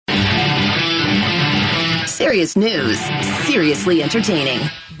Serious news, seriously entertaining.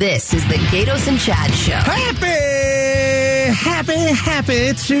 This is the Gatos and Chad Show.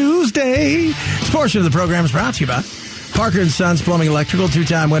 Happy Tuesday. This portion of the program is brought to you by Parker & Sons Plumbing Electrical,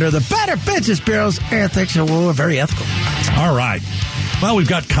 two-time winner of the Better Business Bureau's Ethics Award. Very ethical. All right. Well, we've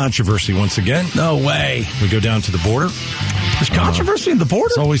got controversy once again. No way. We go down to the border. There's controversy in the border?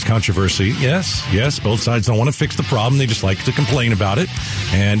 It's always controversy. Yes. Both sides don't want to fix the problem. They just like to complain about it,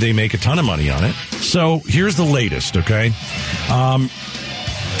 and they make a ton of money on it. So here's the latest, okay?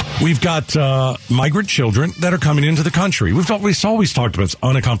 We've got migrant children that are coming into the country. We've always talked about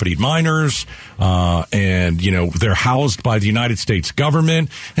unaccompanied minors, and, they're housed by the United States government,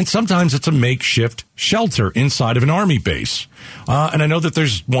 and sometimes it's a makeshift shelter inside of an army base. And I know that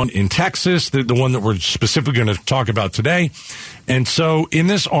there's one in Texas, the one that we're specifically going to talk about today. And so in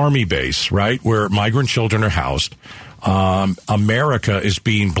this army base, right, where migrant children are housed, America is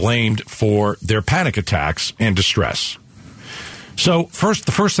being blamed for their panic attacks and distress. So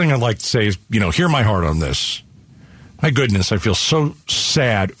the first thing I'd like to say is, hear my heart on this. My goodness, I feel so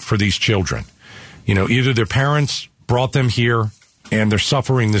sad for these children. Either their parents brought them here and they're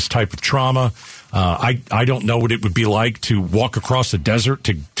suffering this type of trauma. I don't know what it would be like to walk across the desert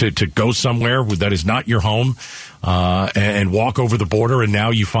to go somewhere that is not your home, and walk over the border, and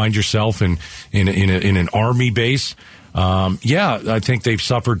now you find yourself in an army base. I think they've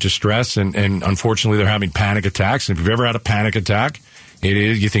suffered distress, and unfortunately they're having panic attacks. And if you've ever had a panic attack,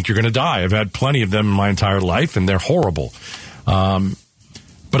 you think you're going to die. I've had plenty of them in my entire life, and they're horrible.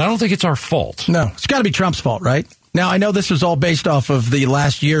 But I don't think it's our fault. No, it's got to be Trump's fault, right? Now, I know this was all based off of the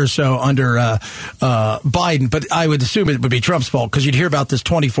last year or so under Biden, but I would assume it would be Trump's fault because you'd hear about this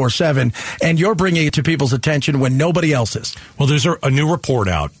 24/7, and you're bringing it to people's attention when nobody else is. Well, there's a new report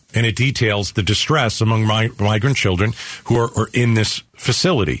out, and it details the distress among migrant children who are in this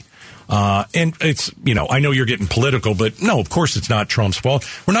facility. And it's, I know you're getting political, but no, of course it's not Trump's fault.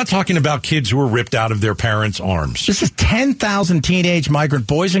 We're not talking about kids who were ripped out of their parents' arms. This is 10,000 teenage migrant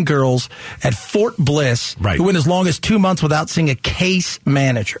boys and girls at Fort Bliss who went as long as 2 months without seeing a case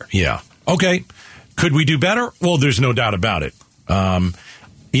manager. Yeah. Okay. Could we do better? Well, there's no doubt about it. And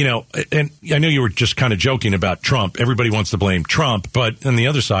I know you were just kind of joking about Trump. Everybody wants to blame Trump, but on the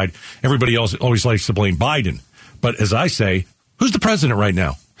other side, everybody else always likes to blame Biden. But as I say, who's the president right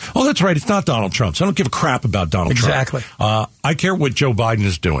now? Oh, that's right. It's not Donald Trump. So I don't give a crap about Donald Trump. Exactly. I care what Joe Biden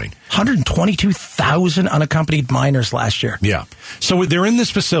is doing. 122,000 unaccompanied minors last year. Yeah. So they're in this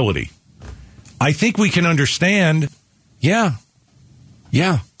facility. I think we can understand, yeah,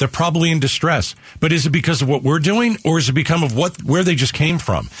 they're probably in distress. But is it because of what we're doing, or is it because of where they just came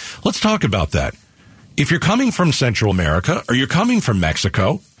from? Let's talk about that. If you're coming from Central America or you're coming from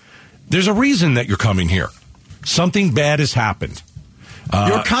Mexico, there's a reason that you're coming here. Something bad has happened.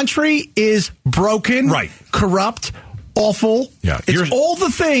 Your country is broken, corrupt, awful. Yeah, it's all the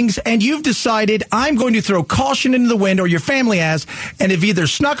things, and you've decided I'm going to throw caution into the wind, or your family has, and have either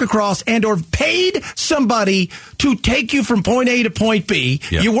snuck across and or paid somebody to take you from point A to point B.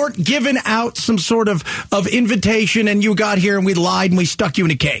 Yeah. You weren't given out some sort of invitation, and you got here and we lied and we stuck you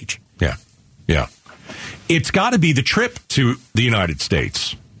in a cage. Yeah. It's got to be the trip to the United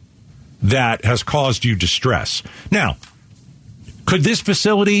States that has caused you distress. Now, could this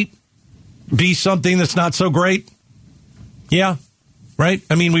facility be something that's not so great? Yeah, right?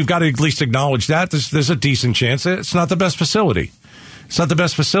 I mean, we've got to at least acknowledge that. There's a decent chance it's not the best facility. It's not the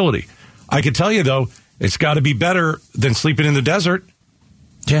best facility. I can tell you, though, it's got to be better than sleeping in the desert.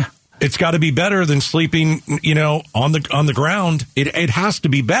 Yeah. It's got to be better than sleeping, on the ground. It has to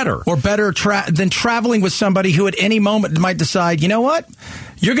be better. Or better than traveling with somebody who at any moment might decide, you know what?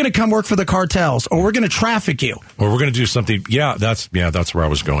 You're going to come work for the cartels, or we're going to traffic you. Or we're going to do something. That's where I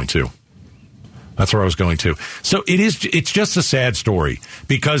was going to. That's where I was going to. So it's just a sad story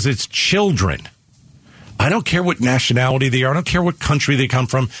because it's children. I don't care what nationality they are. I don't care what country they come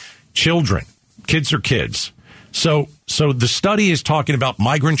from. Children. Kids are kids. So the study is talking about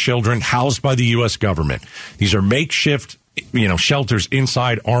migrant children housed by the U.S. government. These are makeshift, shelters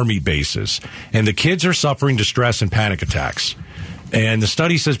inside army bases. And the kids are suffering distress and panic attacks. And the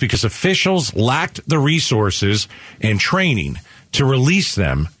study says because officials lacked the resources and training to release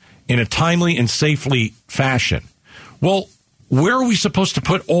them in a timely and safely fashion. Well, where are we supposed to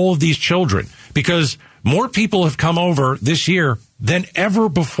put all of these children? Because more people have come over this year than ever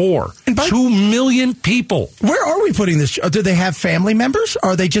before. 2 million people. Where are we putting this? Do they have family members?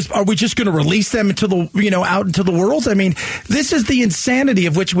 Are we just going to release them into the, out into the world? I mean, this is the insanity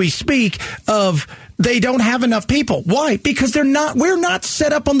of which we speak of. They don't have enough people. Why? Because we're not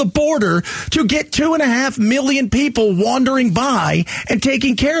set up on the border to get 2.5 million people wandering by and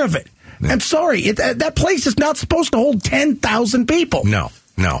taking care of it. I'm sorry. That place is not supposed to hold 10,000 people. No.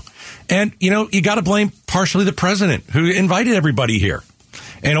 And, you got to blame partially the president who invited everybody here.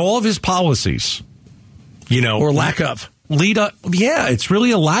 And all of his policies, Or lack of. It's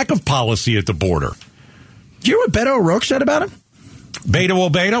really a lack of policy at the border. Do you hear what Beto O'Rourke said about him? Beto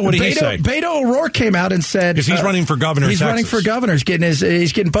O'Beto? What did he say? Beto O'Rourke came out and said... Because he's running for governor He's running for governor. He's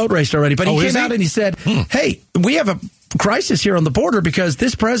getting boat raced already. But he came out and he said, hey, we have a crisis here on the border because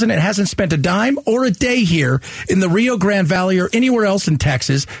this president hasn't spent a dime or a day here in the Rio Grande Valley or anywhere else in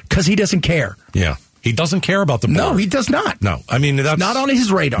Texas because he doesn't care. Yeah. He doesn't care about the border. No, he does not. No. I mean, that's... not on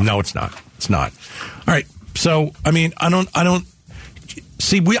his radar. No, it's not. It's not. All right. So, I mean, I don't...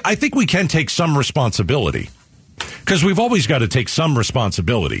 See, I think we can take some responsibility. Because we've always got to take some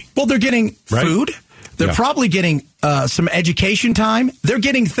responsibility. Well, they're getting food. They're probably getting some education time. They're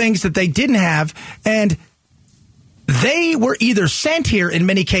getting things that they didn't have. And they were either sent here, in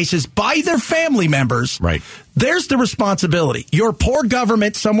many cases, by their family members. Right. There's the responsibility. Your poor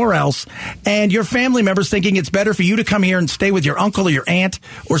government somewhere else, and your family members thinking it's better for you to come here and stay with your uncle or your aunt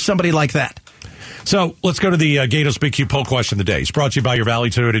or somebody like that. So let's go to the Gatos Big Q poll question of the day. It's brought to you by your Valley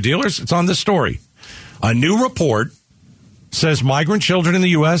Toyota dealers. It's on this story. A new report says migrant children in the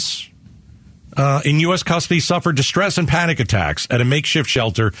U.S. In U.S. custody suffered distress and panic attacks at a makeshift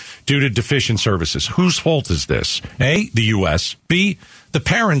shelter due to deficient services. Whose fault is this? A, the U.S. B, the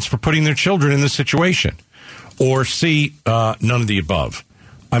parents for putting their children in this situation. Or C, none of the above.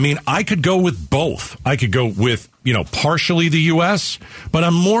 I mean, I could go with both. I could go with, partially the U.S., but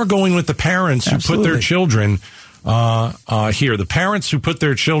I'm more going with the parents who put their children here. The parents who put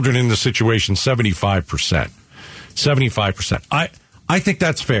their children in the situation, 75%. 75%. I think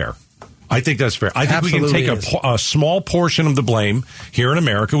that's fair. I think we can take a small portion of the blame here in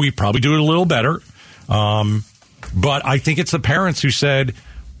America. We probably do it a little better. But I think it's the parents who said,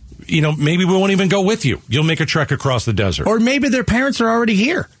 maybe we won't even go with you. You'll make a trek across the desert. Or maybe their parents are already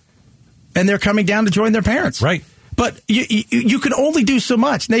here and they're coming down to join their parents. Right. But you can only do so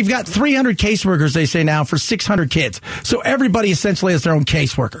much. They've got 300 caseworkers, they say now, for 600 kids. So everybody essentially has their own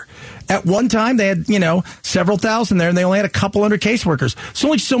caseworker. At one time, they had, several thousand there, and they only had a couple hundred caseworkers. So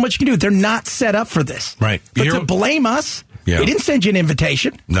only so much you can do. They're not set up for this. Right. But to blame us, we didn't send you an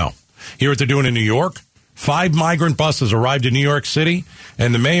invitation. No. Hear what they're doing in New York? 5 migrant buses arrived in New York City,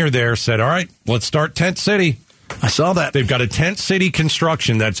 and the mayor there said, all right, let's start Tent City. I saw that. They've got a tent city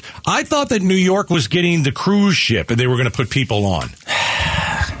construction I thought that New York was getting the cruise ship and they were going to put people on.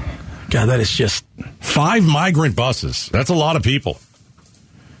 God, that is just 5 migrant buses. That's a lot of people.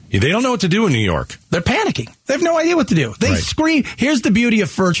 They don't know what to do in New York. They're panicking. They have no idea what to do. They scream. Here's the beauty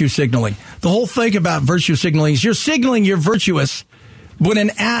of virtue signaling. The whole thing about virtue signaling is you're signaling you're virtuous when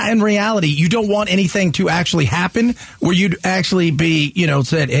in reality you don't want anything to actually happen where you'd actually be,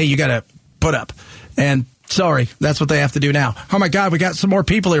 said, hey, you got to put up. And sorry, that's what they have to do now. Oh my God, we got some more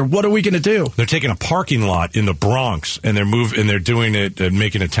people here. What are we going to do? They're taking a parking lot in the Bronx and they're doing it and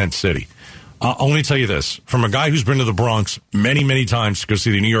making a tent city. I'll only tell you this from a guy who's been to the Bronx many, many times to go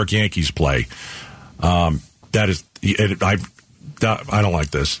see the New York Yankees play. I don't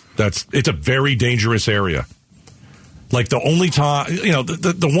like this. It's a very dangerous area. Like the only time,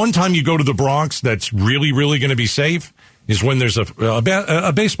 the one time you go to the Bronx that's really, really going to be safe is when there's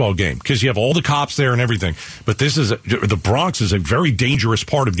a baseball game because you have all the cops there and everything. But the Bronx is a very dangerous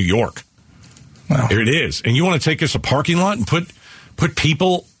part of New York. Wow. It is. And you want to take us a parking lot and put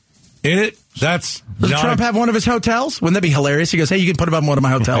people in it? Does Trump have one of his hotels? Wouldn't that be hilarious? He goes, hey, you can put him up in one of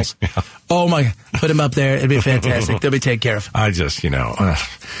my hotels. Yeah. Oh, my, put him up there. It'd be fantastic. They'll be taken care of. I just,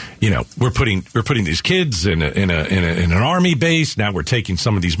 we're putting these kids in an army base. Now we're taking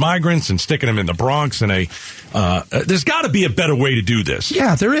some of these migrants and sticking them in the Bronx. There's got to be a better way to do this.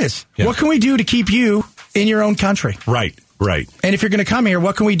 Yeah, there is. Yeah. What can we do to keep you in your own country? Right. And if you're going to come here,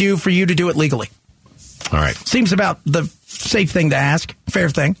 what can we do for you to do it legally? All right. Seems about the safe thing to ask. Fair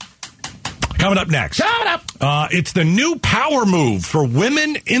thing. Coming up next. It's the new power move for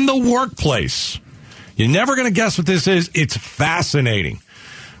women in the workplace. You're never going to guess what this is. It's fascinating.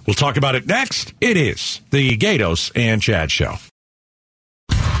 We'll talk about it next. It is the Gatos and Chad Show.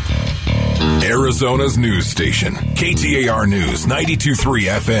 Arizona's news station, KTAR News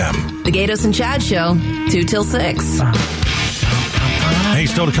 92.3 FM. The Gatos and Chad Show, 2 till 6. Hey,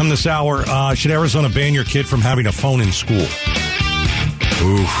 still to come this hour, should Arizona ban your kid from having a phone in school?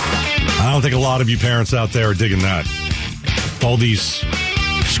 Oof. I don't think a lot of you parents out there are digging that. All these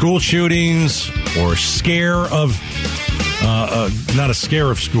school shootings or not a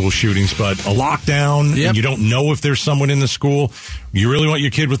scare of school shootings, but a lockdown, and you don't know if there's someone in the school. You really want your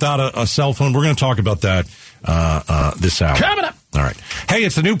kid without a cell phone? We're going to talk about that this hour. Coming up. All right. Hey,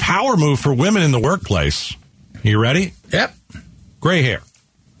 it's a new power move for women in the workplace. You ready? Yep. Gray hair.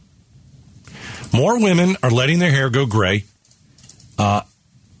 More women are letting their hair go gray,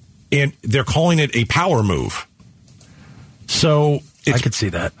 and they're calling it a power move. So I could see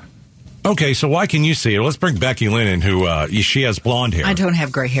that. Okay, so why can you see it? Let's bring Becky Lynn in, who she has blonde hair. I don't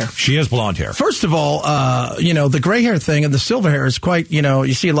have gray hair. She has blonde hair. First of all, the gray hair thing and the silver hair is quite,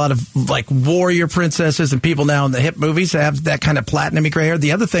 you see a lot of like warrior princesses and people now in the hip movies that have that kind of platinum-y gray hair.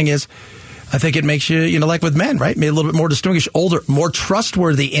 The other thing is, I think it makes you, like with men, right? Maybe a little bit more distinguished, older, more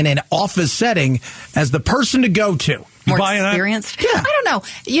trustworthy in an office setting as the person to go to. More experienced? Yeah. I don't know.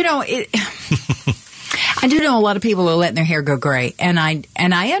 I do know a lot of people who are letting their hair go gray, and I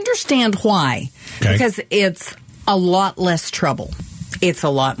understand why. Okay. Because it's a lot less trouble. It's a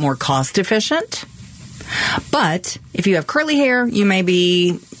lot more cost efficient. But if you have curly hair, you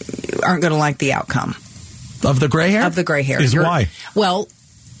maybe aren't going to like the outcome. Of the gray hair? Of the gray hair. Why? Well,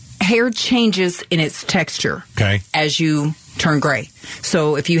 hair changes in its texture as you turn gray.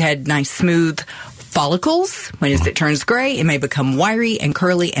 So if you had nice, smooth follicles, when it turns gray, it may become wiry and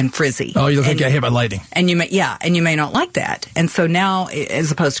curly and frizzy. Oh, you look like you got hit by lightning. And you may not like that. And so now, as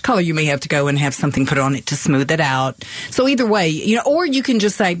opposed to color, you may have to go and have something put on it to smooth it out. So either way, or you can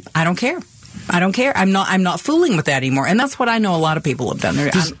just say, I don't care. I don't care. I'm not fooling with that anymore. And that's what I know a lot of people have done.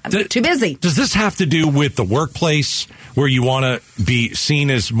 I'm too busy. Does this have to do with the workplace where you want to be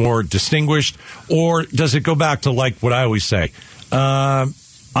seen as more distinguished? Or does it go back to like what I always say? I'm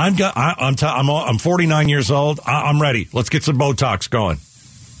 49 years old. I'm ready. Let's get some Botox going.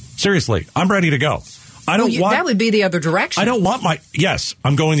 Seriously, I'm ready to go. That would be the other direction. I don't want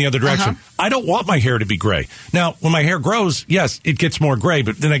I'm going the other direction. I don't want my hair to be gray. Now, when my hair grows, yes, it gets more gray,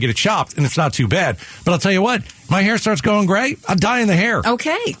 but then I get it chopped, and it's not too bad. But I'll tell you what, my hair starts going gray, I'm dyeing the hair.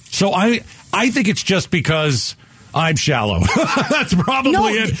 Okay. So I think it's just because I'm shallow. That's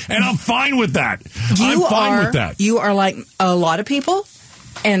probably it, and I'm fine with that. I'm fine with that. You are like a lot of people.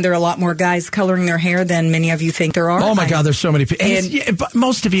 And there are a lot more guys coloring their hair than many of you think there are. Oh, my God, there's so many people. But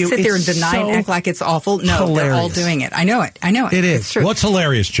most of you sit there and deny and act like it's awful. No, they're all doing it. I know it. It is. It's true. What's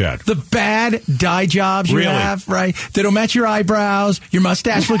hilarious, Chad? The bad dye jobs you have, right? They don't match your eyebrows. Your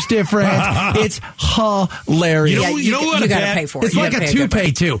mustache looks different. It's hilarious. You got to pay for it. It's like a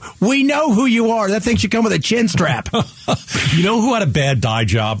toupee, too. We know who you are. That thing should come with a chin strap. You know who had a bad dye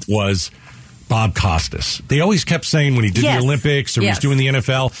job was Bob Costas. They always kept saying when he did the Olympics or was doing the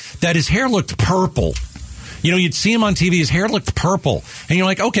NFL that his hair looked purple. You'd see him on TV, his hair looked purple. And you're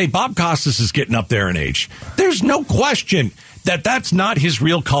like, okay, Bob Costas is getting up there in age. There's no question that that's not his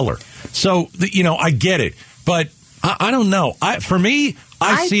real color. So, I get it. But I don't know. For me,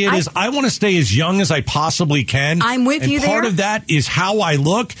 I see it as I want to stay as young as I possibly can. I'm with you there. And part of that is how I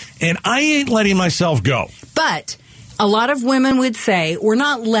look, and I ain't letting myself go. But a lot of women would say, we're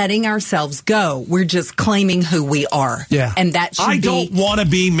not letting ourselves go. We're just claiming who we are. Yeah. And that should I don't want to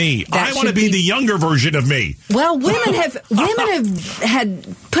be me. I want to be the younger version of me. Well, women have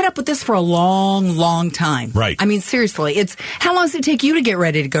had put up with this for a long, long time. Right. I mean, seriously, how long does it take you to get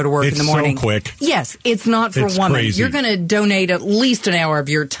ready to go to work in the morning? It's so quick. Yes, it's not for a woman. Crazy. You're going to donate at least an hour of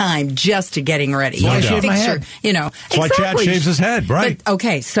your time just to getting ready. Why I shave my head? That's why Chad shaves his head, right? But,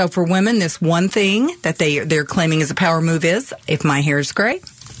 okay, so for women, this one thing that they're claiming as a power move is, if my hair is gray,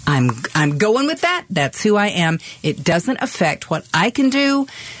 I'm going with that. That's who I am. It doesn't affect what I can do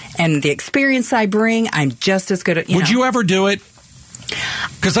and the experience I bring. I'm just as good at, Would you ever do it?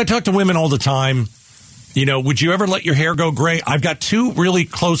 Because I talk to women all the time. Would you ever let your hair go gray? I've got two really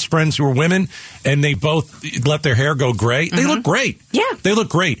close friends who are women, and they both let their hair go gray. They look great. Yeah. They look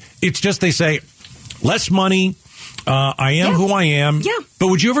great. It's just they say, less money. I am who I am. Yeah. But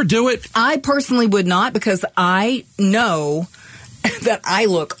would you ever do it? I personally would not, because I know that I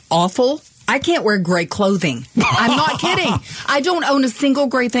look awful. I can't wear gray clothing. I'm not kidding. I don't own a single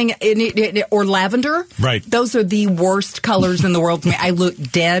gray thing or lavender. Right. Those are the worst colors in the world to me. I look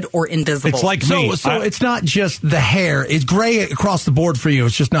dead or invisible. It's like me. So it's not just the hair. It's gray across the board for you.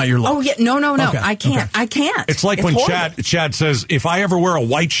 It's just not your look. Oh, yeah. No. Okay. I can't. I can't. It's like when Chad says, if I ever wear a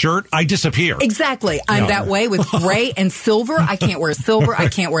white shirt, I disappear. Exactly. I'm that way with gray and silver. I can't wear silver. I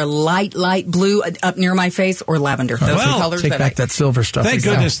can't wear light blue up near my face or lavender. Those are colors take back that silver stuff. Thank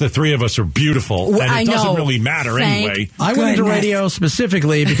goodness the three of us are beautiful, and it doesn't really matter anyway. I went into radio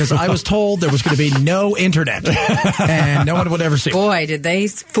specifically because I was told there was going to be no internet, and no one would ever see it. Boy, did they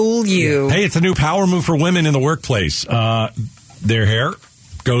fool you. Hey, it's a new power move for women in the workplace. Their hair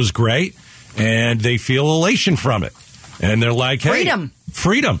goes gray, and they feel elation from it. And they're like, hey.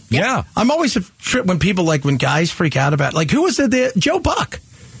 Freedom. Yeah. I'm always a trip when people, when guys freak out about, who was it? Joe Buck.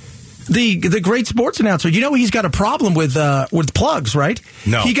 The great sports announcer. You know he's got a problem with plugs, right?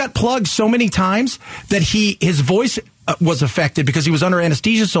 No. He got plugged so many times that his voice was affected because he was under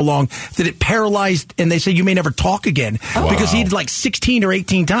anesthesia so long that it paralyzed, and they say you may never talk again because he did like 16 or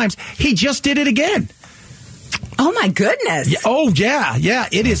 18 times. He just did it again. Oh my goodness. Yeah, yeah.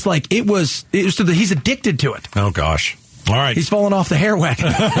 It is like it was he's addicted to it. Oh gosh. All right. He's falling off the hair wagon.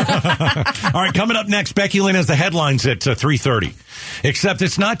 All right, coming up next, Becky Lynn has the headlines at 3:30. Except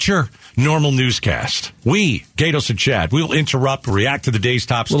it's not your normal newscast. We, Gatos and Chad, we'll interrupt, react to the day's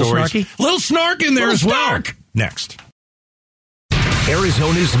top stories. Snarky? Little snark in there as well. Snark. Next.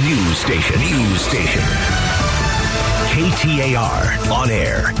 Arizona's news station. KTAR. On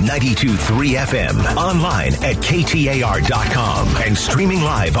air, 92.3 FM. Online at KTAR.com. And streaming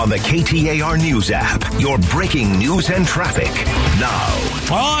live on the KTAR News app. Your breaking news and traffic now.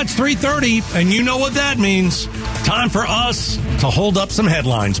 Oh, it's 3:30, and you know what that means. Time for us to hold up some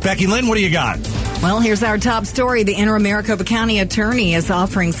headlines. Becky Lynn, what do you got? Well, here's our top story. The interim Maricopa County attorney is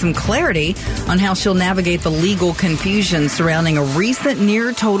offering some clarity on how she'll navigate the legal confusion surrounding a recent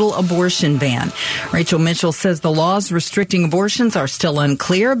near-total abortion ban. Rachel Mitchell says the laws restricting abortions are still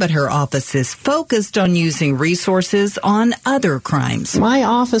unclear, but her office is focused on using resources on other crimes. My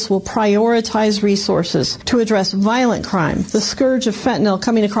office will prioritize resources to address violent crime, the scourge of fentanyl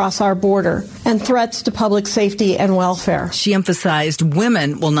coming across our border, and threats to public safety and welfare. She emphasized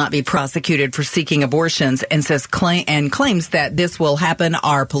women will not be prosecuted for seeking abortions and claims that this will happen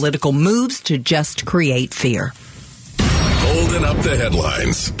are political moves to just create fear. Holding up the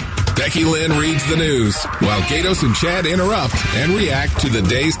headlines. Becky Lynn reads the news while Gatos and Chad interrupt and react to the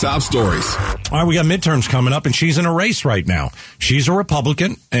day's top stories. All right, we got midterms coming up, and she's in a race right now. She's a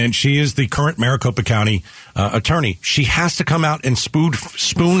Republican, and she is the current Maricopa County attorney. She has to come out and spoon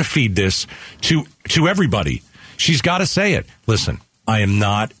feed this to everybody. She's got to say it. Listen, I am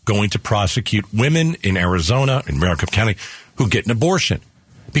not going to prosecute women in Arizona, in Maricopa County, who get an abortion.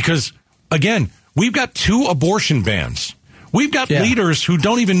 Because, again, we've got 2 abortion bans. We've got leaders who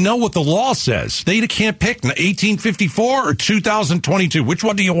don't even know what the law says. They can't pick 1854 or 2022. Which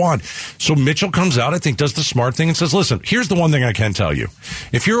one do you want? So Mitchell comes out, I think, does the smart thing and says, listen, here's the one thing I can tell you.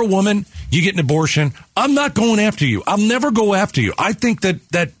 If you're a woman, you get an abortion, I'm not going after you. I'll never go after you. I think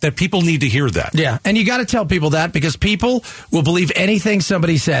that people need to hear that. Yeah, and you got to tell people that because people will believe anything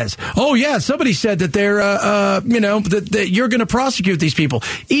somebody says. Oh, yeah, somebody said that they're, that you're going to prosecute these people.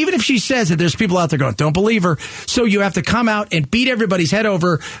 Even if she says it, there's people out there going, don't believe her. So you have to come out and beat everybody's head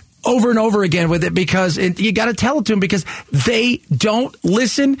over and over again with it because you got to tell it to them because they don't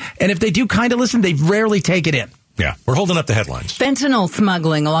listen. And if they do kind of listen, they rarely take it in. Yeah, we're holding up the headlines. Fentanyl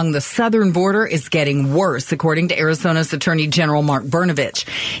smuggling along the southern border is getting worse, according to Arizona's Attorney General Mark Brnovich.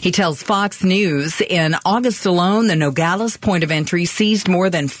 He tells Fox News in August alone, the Nogales point of entry seized more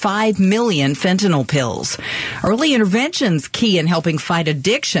than 5 million fentanyl pills. Early interventions key in helping fight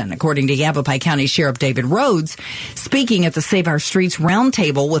addiction, according to Yavapai County Sheriff David Rhodes. Speaking at the Save Our Streets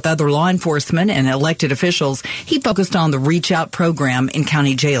roundtable with other law enforcement and elected officials, he focused on the Reach Out program in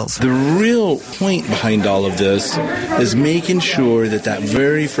county jails. The real point behind all of this is making sure that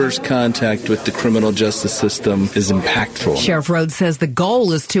very first contact with the criminal justice system is impactful. Sheriff Rhodes says the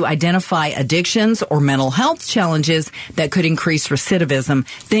goal is to identify addictions or mental health challenges that could increase recidivism,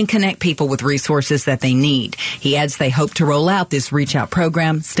 then connect people with resources that they need. He adds they hope to roll out this Reach Out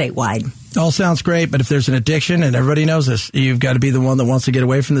program statewide. All sounds great, but if there's an addiction, and everybody knows this, you've got to be the one that wants to get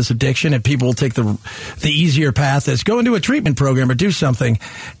away from this addiction, and people will take the easier path as go into a treatment program or do something.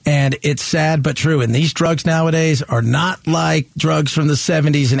 And it's sad but true. And these drugs nowadays are not like drugs from the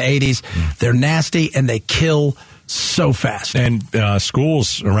 70s and 80s. They're nasty, and they kill so fast. And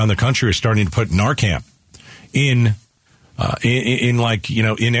schools around the country are starting to put Narcan in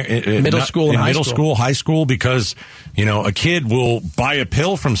middle school and middle school, high school, because, a kid will buy a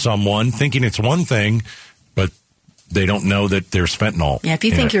pill from someone thinking it's one thing, but they don't know that there's fentanyl. Yeah, if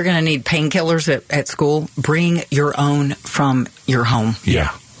you think you're going to need painkillers at school, bring your own from your home.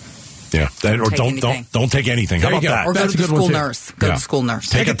 Yeah. Yeah. Don't take anything. How about that? Or go to the school nurse. Go to the school nurse.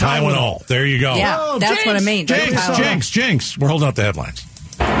 Take a Tylenol. There you go. Yeah, that's what I mean. Jinx. We're holding up the headlines.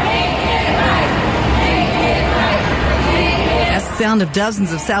 Sound of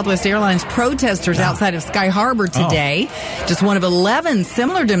dozens of Southwest Airlines protesters outside of Sky Harbor today. Just one of 11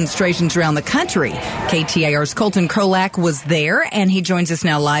 similar demonstrations around the country. KTAR's Colton Krolak was there, and he joins us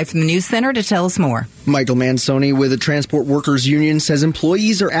now live from the News Center to tell us more. Michael Mansoni with the Transport Workers Union says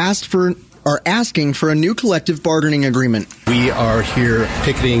employees are are asking for a new collective bargaining agreement. We are here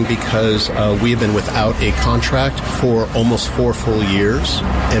picketing because we've been without a contract for almost 4 full years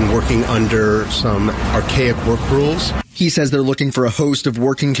and working under some archaic work rules. He says they're looking for a host of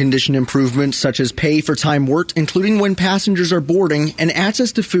working condition improvements, such as pay for time worked, including when passengers are boarding, and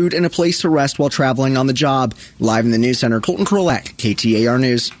access to food and a place to rest while traveling on the job. Live in the news center, Colton Krolak, KTAR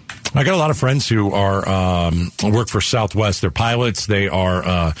News. I got a lot of friends who are work for Southwest. They're pilots. They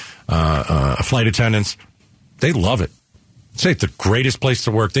are flight attendants. They love it. Say it's the greatest place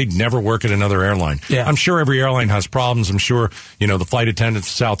to work. They'd never work at another airline. Yeah. I'm sure every airline has problems. I'm sure, the flight attendants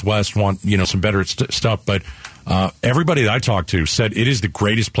at Southwest want, some better stuff. But everybody that I talked to said it is the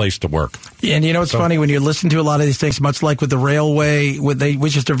greatest place to work. Yeah, and it's funny when you listen to a lot of these things, much like with the railway, we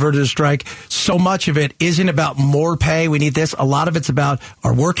just averted a strike. So much of it isn't about more pay. We need this. A lot of it's about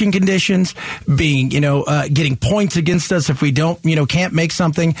our working conditions, being, getting points against us if we don't, can't make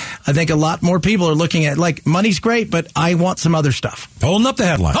something. I think a lot more people are looking at money's great, but I want some other stuff. Holding up the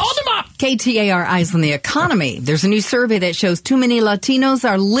headlines. Hold them up. KTAR Eyes on the Economy. There's a new survey that shows too many Latinos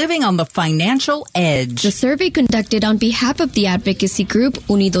are living on the financial edge. The survey conducted on behalf of the advocacy group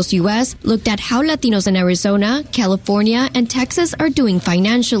Unidos US looked at how Latinos in Arizona, California, and Texas are doing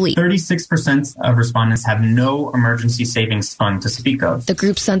financially. 36% of respondents have no emergency savings fund to speak of. The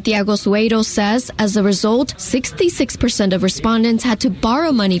group Santiago Sueiro says, as a result, 66% of respondents had to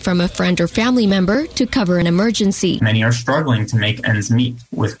borrow money from a friend or family member to cover an emergency. Many are struggling to make ends meet,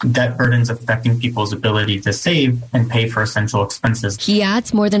 with debt burdens affecting people's ability to save and pay for essential expenses. He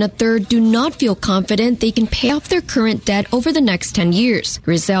adds more than a third do not feel confident they can pay off their current debt over the next 10 years.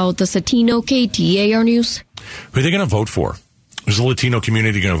 Rizal Desatino, KTAR News. Who are they going to vote for? Who's the Latino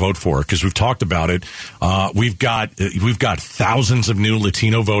community going to vote for? Because we've talked about it. We've got thousands of new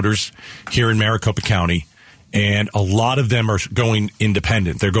Latino voters here in Maricopa County. And a lot of them are going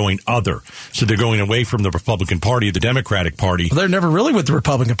independent. They're going other. So they're going away from the Republican Party, the Democratic Party. Well, they're never really with the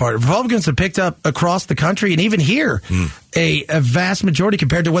Republican Party. Republicans have picked up across the country and even here a vast majority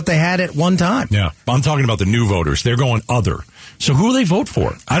compared to what they had at one time. Yeah. I'm talking about the new voters. They're going other. So who will they vote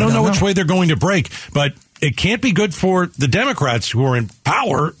for? I don't know which way they're going to break, but it can't be good for the Democrats who are in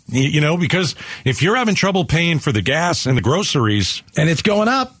power, because if you're having trouble paying for the gas and the groceries. And it's going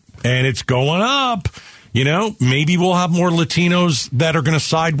up. Maybe we'll have more Latinos that are going to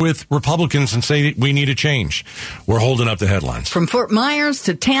side with Republicans and say we need a change. We're holding up the headlines. From Fort Myers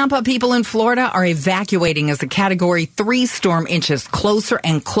to Tampa, people in Florida are evacuating as a Category 3 storm inches closer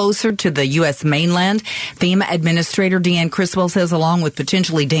and closer to the U.S. mainland. FEMA Administrator Deanne Criswell says along with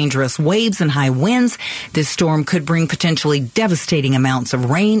potentially dangerous waves and high winds, this storm could bring potentially devastating amounts of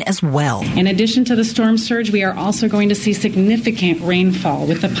rain as well. In addition to the storm surge, we are also going to see significant rainfall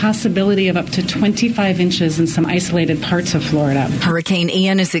with the possibility of up to 25 inches in some isolated parts of Florida. Hurricane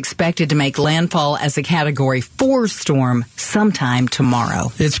Ian is expected to make landfall as a Category 4 storm sometime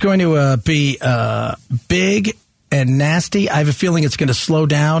tomorrow. It's going to be big and nasty. I have a feeling it's going to slow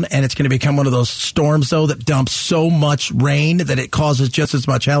down, and it's going to become one of those storms, though, that dumps so much rain that it causes just as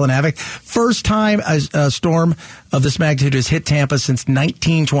much hell and havoc. First time a storm of this magnitude has hit Tampa since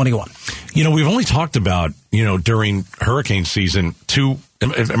 1921. We've only talked about, during hurricane season,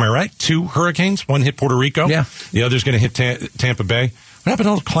 am I right? 2 hurricanes. One hit Puerto Rico. Yeah. The other's going to hit Tampa Bay. What happened to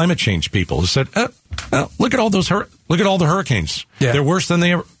all the climate change people who said, look at all the hurricanes. Yeah. They're worse than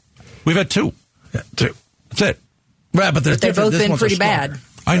they ever. We've had 2. Yeah, 2. That's it. Right, but they've both been pretty bad.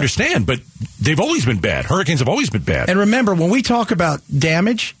 I understand, but they've always been bad. Hurricanes have always been bad. And remember, when we talk about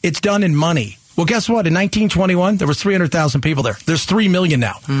damage, it's done in money. Well, guess what? In 1921, there was 300,000 people there. There's 3 million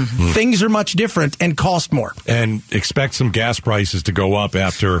now. Mm-hmm. Things are much different and cost more. And expect some gas prices to go up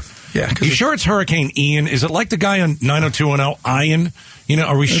after. Yeah. You sure it's Hurricane Ian? Is it like the guy on 90210, Ian?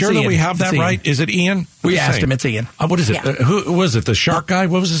 Are we sure that we have that right? Is it Ian? We asked him. It's Ian. What is it? Yeah. Who was it? The shark guy?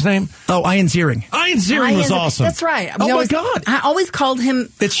 What was his name? Oh, Ian Ziering. Ian Ziering was awesome. That's right. Oh, my God. I always called him.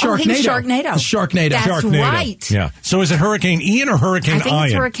 It's Sharknado. It's Sharknado. That's right. Yeah. So is it Hurricane Ian or Hurricane Ian? I think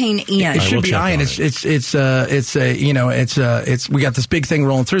it's Hurricane Ian. It should be Ian. It's we got this big thing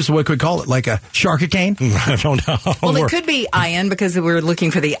rolling through. So what could we call it? Like a sharkicane? I don't know. Well, it could be Ian because we're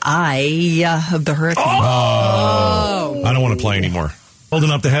looking for the eye of the hurricane. Oh! I don't want to play anymore. Holding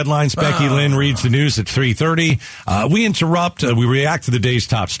up the headlines, Becky Lynn reads the news at 3:30. We interrupt. We react to the day's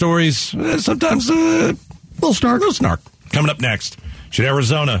top stories. Sometimes a little snark. Coming up next, should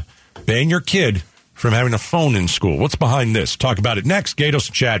Arizona ban your kid from having a phone in school? What's behind this? Talk about it next. Gatos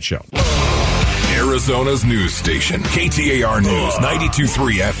and Chad Show. Arizona's news station, KTAR News,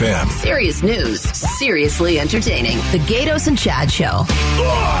 92.3 FM. Serious news, seriously entertaining. The Gatos and Chad Show.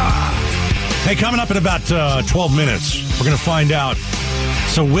 Hey, coming up in about 12 minutes, we're going to find out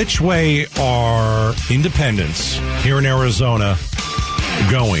So which way are independents here in Arizona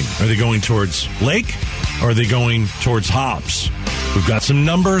going? Are they going towards Lake or are they going towards Hobbs? We've got some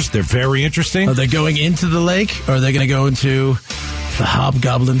numbers. They're very interesting. Are they going into the lake or are they going to go into the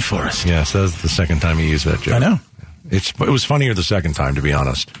Hobgoblin Forest? Yes, that's the second time you used that joke. I know. It was funnier the second time, to be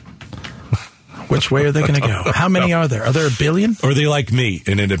honest. Which way are they going to go? How many are there? Are there a billion? Or are they like me,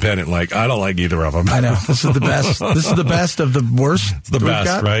 an independent? Like, I don't like either of them. I know. This is the best. This is the best of the worst. It's the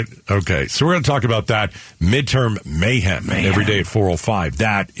best, right? Okay. So we're going to talk about that midterm mayhem every day at 4:05.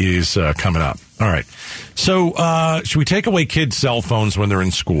 That is coming up. All right. So should we take away kids' cell phones when they're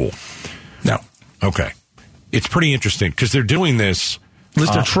in school? No. Okay. It's pretty interesting because they're doing this.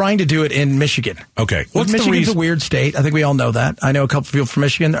 They're trying to do it in Michigan. Okay. Michigan's a weird state. I think we all know that. I know a couple of people from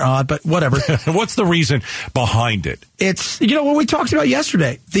Michigan. They're odd, but whatever. What's the reason behind it? It's, what we talked about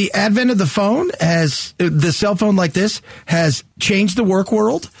yesterday. The advent of the phone the cell phone like this has changed the work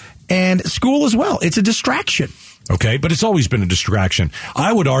world and school as well. It's a distraction. Okay, but it's always been a distraction.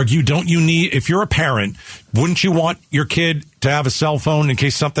 I would argue, if you're a parent, wouldn't you want your kid to have a cell phone in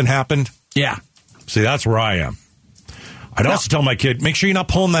case something happened? Yeah. See, that's where I am. I'd also tell my kid, make sure you're not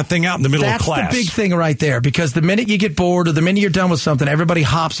pulling that thing out in the middle of class. That's the big thing right there, because the minute you get bored or the minute you're done with something, everybody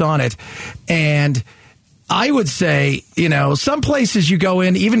hops on it. And I would say, some places you go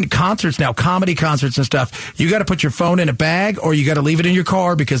in, even concerts now, comedy concerts and stuff, you got to put your phone in a bag or you got to leave it in your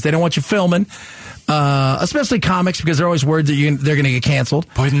car because they don't want you filming. Especially comics, because they're always worried that they're going to get canceled.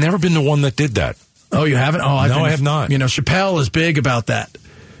 But I've never been the one that did that. Oh, you haven't? Oh, I have not. Chappelle is big about that.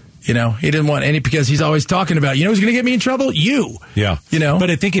 He didn't want any because he's always talking about, who's going to get me in trouble? You. Yeah. But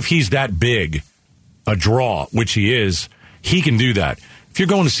I think if he's that big a draw, which he is, he can do that. If you're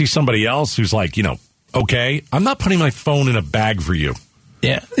going to see somebody else who's like, okay, I'm not putting my phone in a bag for you.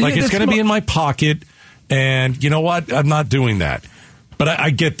 Yeah. Like it's going to be in my pocket. And you know what? I'm not doing that. But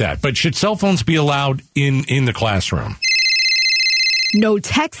I get that. But should cell phones be allowed in the classroom? No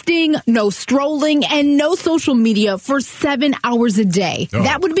texting, no strolling, and no social media for 7 hours a day. Oh.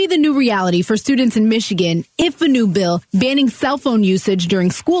 That would be the new reality for students in Michigan if a new bill banning cell phone usage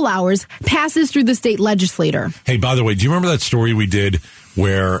during school hours passes through the state legislature. Hey, by the way, do you remember that story we did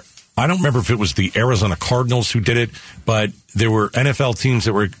where, I don't remember if it was the Arizona Cardinals who did it, but there were NFL teams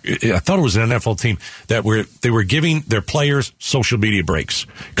that were, I thought it was an NFL team, that they were giving their players social media breaks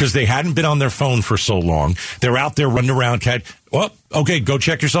because they hadn't been on their phone for so long. They're out there running around, okay, go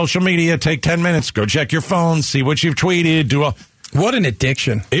check your social media, take 10 minutes, go check your phone, see what you've tweeted, What an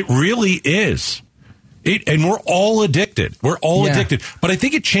addiction. It really is. And we're all addicted. We're all addicted. But I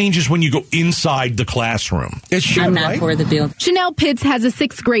think it changes when you go inside the classroom. It should, I'm not for the bill. Chanel Pitts has a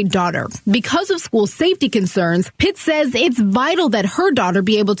 6th grade daughter. Because of school safety concerns, Pitts says it's vital that her daughter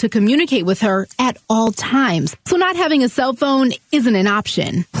be able to communicate with her at all times. So not having a cell phone isn't an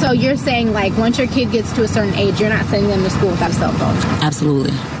option. So you're saying, once your kid gets to a certain age, you're not sending them to school without a cell phone?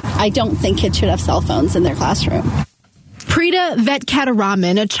 Absolutely. I don't think kids should have cell phones in their classroom. Prita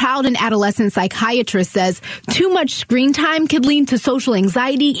Vetkataraman, a child and adolescent psychiatrist, says too much screen time could lead to social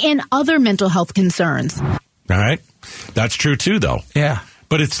anxiety and other mental health concerns. All right. That's true, too, though. Yeah.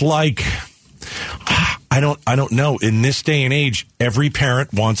 But it's like, I don't know. In this day and age, every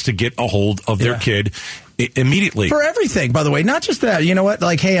parent wants to get a hold of their kid immediately. For everything, by the way. Not just that. You know what?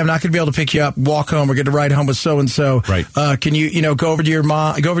 Like, hey, I'm not going to be able to pick you up, walk home, or get a ride home with so-and-so. Right. Can you, go over to your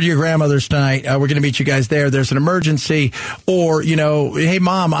grandmother's tonight? We're going to meet you guys there. There's an emergency. Or, hey,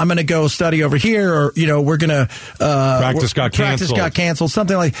 Mom, I'm going to go study over here. Or, we're going to... Practice got canceled.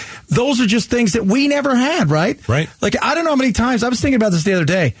 Something like... Those are just things that we never had, right? Right. Like, I don't know how many times... I was thinking about this the other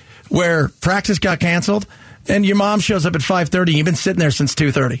day, where practice got canceled, and your mom shows up at 5:30, and you've been sitting there since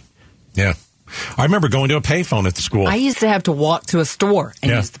 2:30. Yeah. I remember going to a payphone at the school. I used to have to walk to a store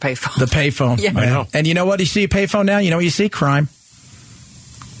and use the payphone. The payphone. Yeah. I know. And you know what? You see a payphone now, you know what you see? Crime.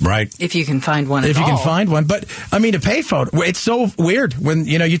 Right. If you can find one If you can find one. But, a payphone, it's so weird when,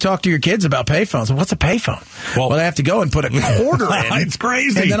 you talk to your kids about payphones. What's a payphone? Well, they have to go and put a quarter in. It's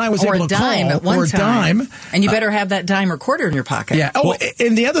crazy. And then I was able to dime call. At one time. Dime. And you better have that dime or quarter in your pocket. Yeah. Oh,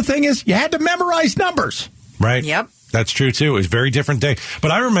 and the other thing is, you had to memorize numbers. Right. Yep. That's true, too. It was a very different day.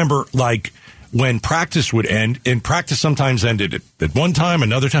 But I remember, when practice would end, and practice sometimes ended at one time,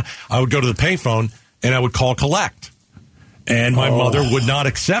 another time, I would go to the payphone and I would call collect. And my mother would not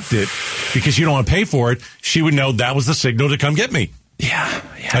accept it because you don't want to pay for it. She would know that was the signal to come get me. Yeah.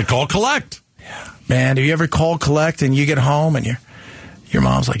 I'd call collect. Yeah. Man, have you ever called collect and you get home and your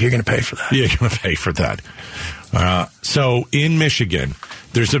mom's like, you're going to pay for that? Yeah, you're going to pay for that. So in Michigan,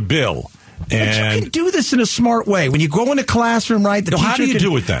 there's a bill And you can do this in a smart way. When you go in a classroom, right? How do you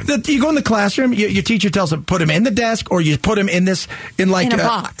do it then? You go in the classroom, your teacher tells them, put them in the desk, or you put them in a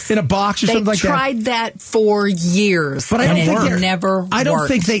box. In a box or something like that. They tried that for years, but it never worked. I don't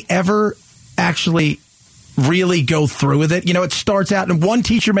think they ever actually really go through with it. It starts out, and one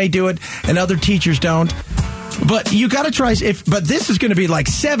teacher may do it, and other teachers don't. But you got to try. But this is going to be like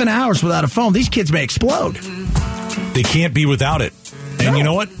 7 hours without a phone. These kids may explode. They can't be without it. And you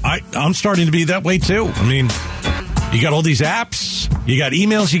know what? I'm starting to be that way too. I mean, you got all these apps, you got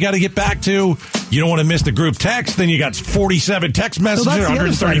emails you got to get back to. You don't want to miss the group text. Then you got 47 text messages,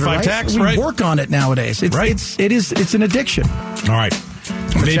 135 texts. We work on it nowadays. It's an addiction. All right.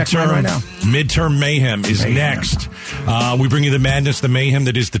 Midterm mayhem is next. We bring you the madness, the mayhem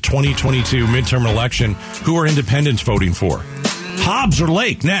that is the 2022 midterm election. Who are independents voting for? Hobbs or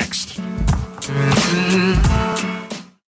Lake next?